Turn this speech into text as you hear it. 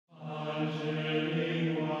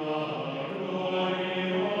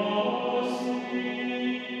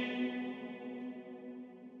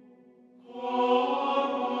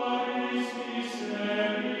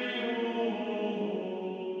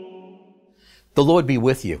The Lord be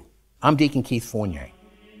with you. I'm Deacon Keith Fournier.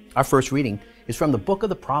 Our first reading is from the book of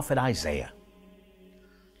the prophet Isaiah.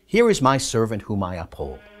 Here is my servant whom I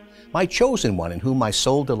uphold, my chosen one in whom my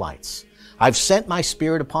soul delights. I've sent my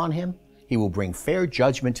spirit upon him. He will bring fair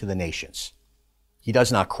judgment to the nations. He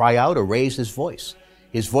does not cry out or raise his voice.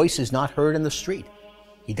 His voice is not heard in the street.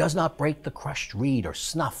 He does not break the crushed reed or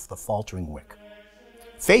snuff the faltering wick.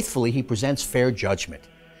 Faithfully he presents fair judgment.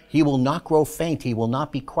 He will not grow faint. He will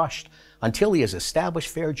not be crushed until he has established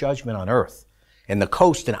fair judgment on earth, and the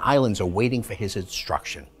coast and islands are waiting for his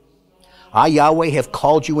instruction. I, Yahweh, have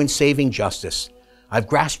called you in saving justice. I've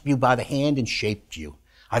grasped you by the hand and shaped you.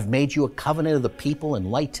 I've made you a covenant of the people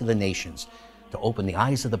and light to the nations, to open the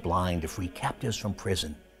eyes of the blind, to free captives from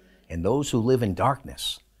prison, and those who live in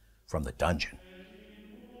darkness from the dungeon.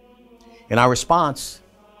 And our response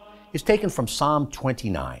is taken from Psalm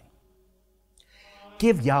 29.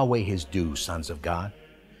 Give Yahweh his due, sons of God.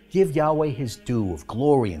 Give Yahweh his due of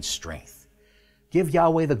glory and strength. Give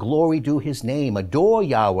Yahweh the glory due his name. Adore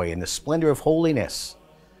Yahweh in the splendor of holiness.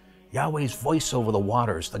 Yahweh's voice over the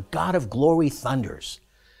waters. The God of glory thunders.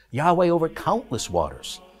 Yahweh over countless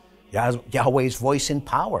waters. Yahweh's voice in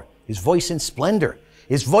power. His voice in splendor.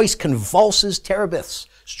 His voice convulses terebinths,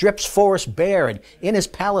 strips forests bare, and in his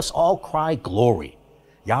palace all cry glory.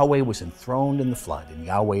 Yahweh was enthroned in the flood, and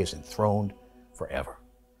Yahweh is enthroned forever.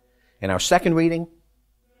 In our second reading,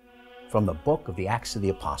 from the book of the Acts of the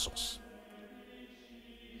Apostles.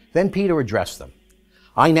 Then Peter addressed them.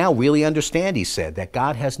 I now really understand, he said, that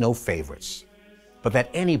God has no favorites, but that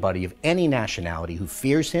anybody of any nationality who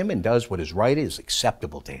fears him and does what is right is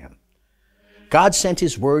acceptable to him. God sent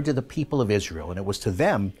his word to the people of Israel, and it was to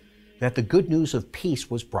them that the good news of peace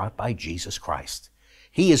was brought by Jesus Christ.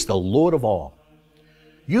 He is the Lord of all.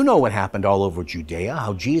 You know what happened all over Judea,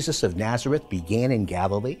 how Jesus of Nazareth began in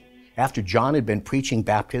Galilee after John had been preaching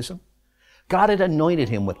baptism. God had anointed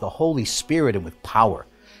him with the Holy Spirit and with power.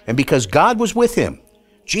 And because God was with him,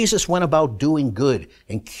 Jesus went about doing good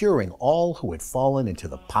and curing all who had fallen into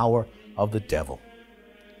the power of the devil.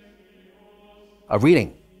 A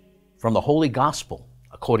reading from the Holy Gospel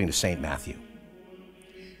according to St. Matthew.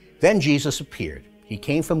 Then Jesus appeared. He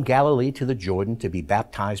came from Galilee to the Jordan to be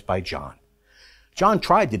baptized by John. John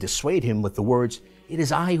tried to dissuade him with the words, "It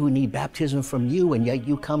is I who need baptism from you, and yet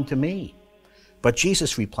you come to me." But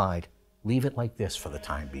Jesus replied, "Leave it like this for the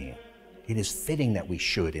time being. It is fitting that we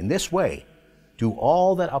should, in this way, do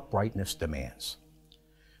all that uprightness demands."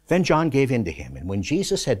 Then John gave in to him, and when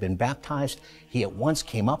Jesus had been baptized, he at once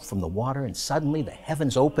came up from the water, and suddenly the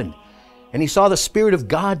heavens opened, and he saw the Spirit of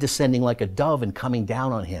God descending like a dove and coming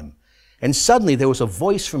down on him. And suddenly there was a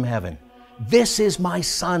voice from heaven, "This is my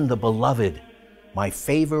Son, the Beloved. My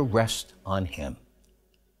favor rests on him."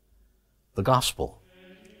 The Gospel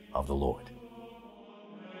of the Lord.